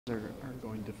are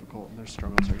going difficult and their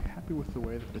struggles. Are you happy with the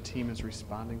way that the team is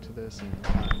responding to this and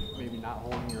maybe not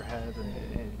holding your head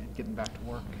and getting back to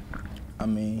work? I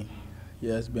mean,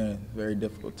 yeah, it's been very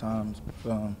difficult times.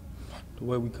 The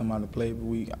way we come out to play,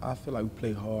 but I feel like we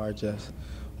play hard, just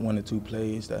one or two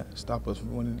plays that stop us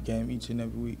from winning the game each and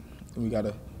every week. And we got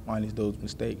to minus those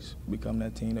mistakes, become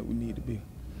that team that we need to be.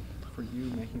 For you,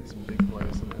 making some big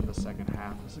plays in the second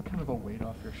half, is it kind of a weight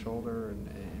off your shoulder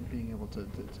and being able to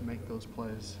make those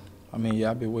plays? I mean, yeah,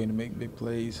 I've been waiting to make big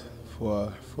plays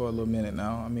for a little minute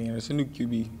now. I mean, it's a new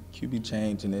QB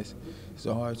change, and it's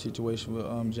a hard situation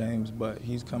with James, but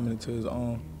he's coming into his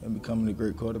own and becoming a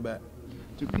great quarterback.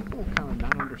 Do people kind of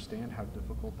not understand how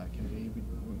difficult that can be,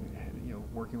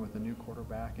 working with a new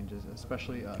quarterback and just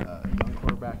especially a young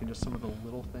quarterback and just some of the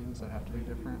little things that have to be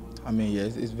different? I mean, yeah,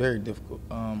 it's very difficult.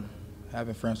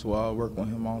 Having Francois, I worked with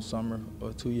him all summer,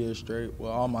 or 2 years straight,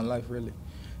 well, all my life really.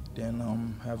 Then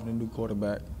having a new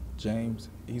quarterback, James,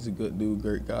 he's a good dude,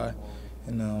 great guy.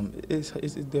 And it's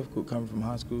difficult coming from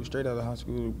high school, straight out of high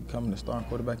school, becoming a starting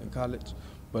quarterback in college.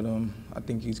 But I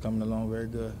think he's coming along very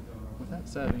good. With that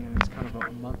said, he's kind of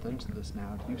a month into this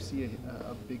now. Do you see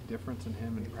a big difference in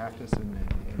him in practice and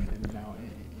now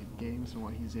in games and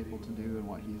what he's able to do and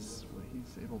what he's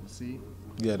able to see?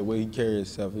 Yeah, the way he carries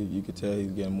himself, you could tell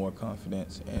he's getting more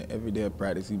confidence. And every day of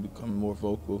practice, he's becoming more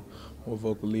vocal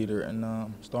leader,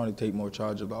 and starting to take more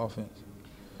charge of the offense.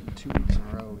 2 weeks in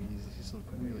a row, he's looked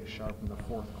really sharp in the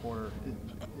fourth quarter.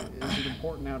 Is it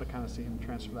important now to kind of see him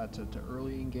transfer that to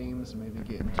early in games and maybe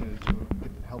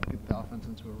help get the offense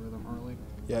into a rhythm early?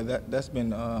 Yeah, that's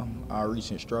been our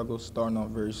recent struggle, starting off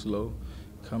very slow,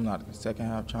 coming out of the second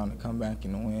half trying to come back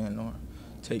and win or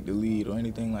take the lead or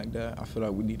anything like that. I feel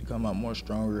like we need to come out more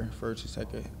stronger first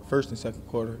and second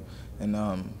quarter and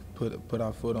put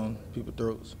our foot on people's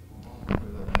throats.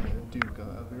 Duke,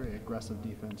 a very aggressive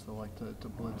defense. They like to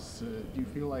blitz. Do you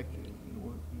feel like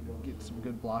we'll get some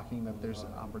good blocking, that there's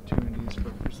opportunities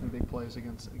for some big plays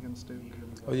against Duke?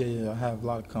 Oh, yeah. I have a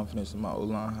lot of confidence in my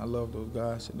O-line. I love those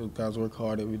guys. Those guys work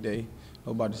hard every day.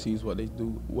 Nobody sees what they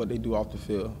do off the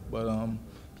field. But,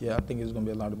 yeah, I think there's going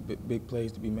to be a lot of big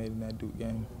plays to be made in that Duke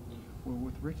game. Well,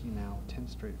 with Ricky now, 10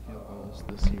 straight field goals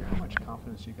this year, how much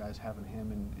confidence do you guys have in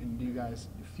him? And do you guys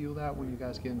feel that when you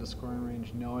guys get into scoring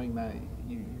range, knowing that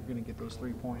you're going to get those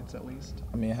 3 points at least?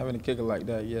 I mean, having a kicker like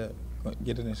that, yeah,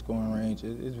 getting in scoring range,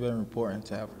 it's very important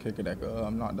to have a kicker that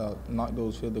can knock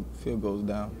those field goals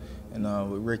down.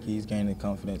 And with Ricky, he's gaining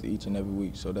confidence each and every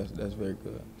week, so that's very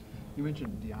good. You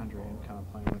mentioned DeAndre and kind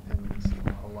of playing with him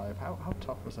his whole life. How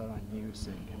tough was that on you,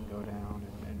 seeing him go down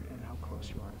and how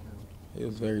close you are to him? It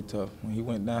was very tough. When he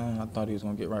went down, I thought he was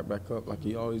going to get right back up like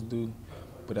he always do.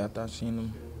 But after I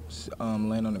seen him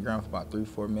laying on the ground for about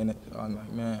 3-4 minutes, I was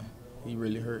like, man, he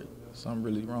really hurt. Something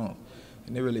really wrong.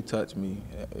 And it really touched me.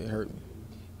 It hurt me.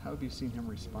 How have you seen him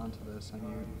respond to this? Are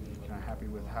you kind of happy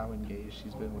with how engaged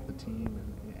he's been with the team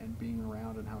and being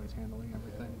around and how he's handling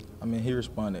everything? I mean, he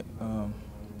responded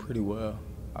pretty well.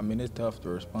 I mean, it's tough to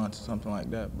respond to something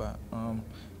like that, but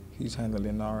he's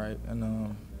handling it all right.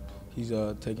 And he's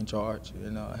taking charge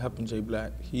and helping Jay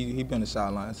Black. He been on the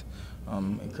sidelines,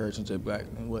 encouraging Jay Black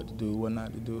and what to do, what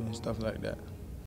not to do, and stuff like that.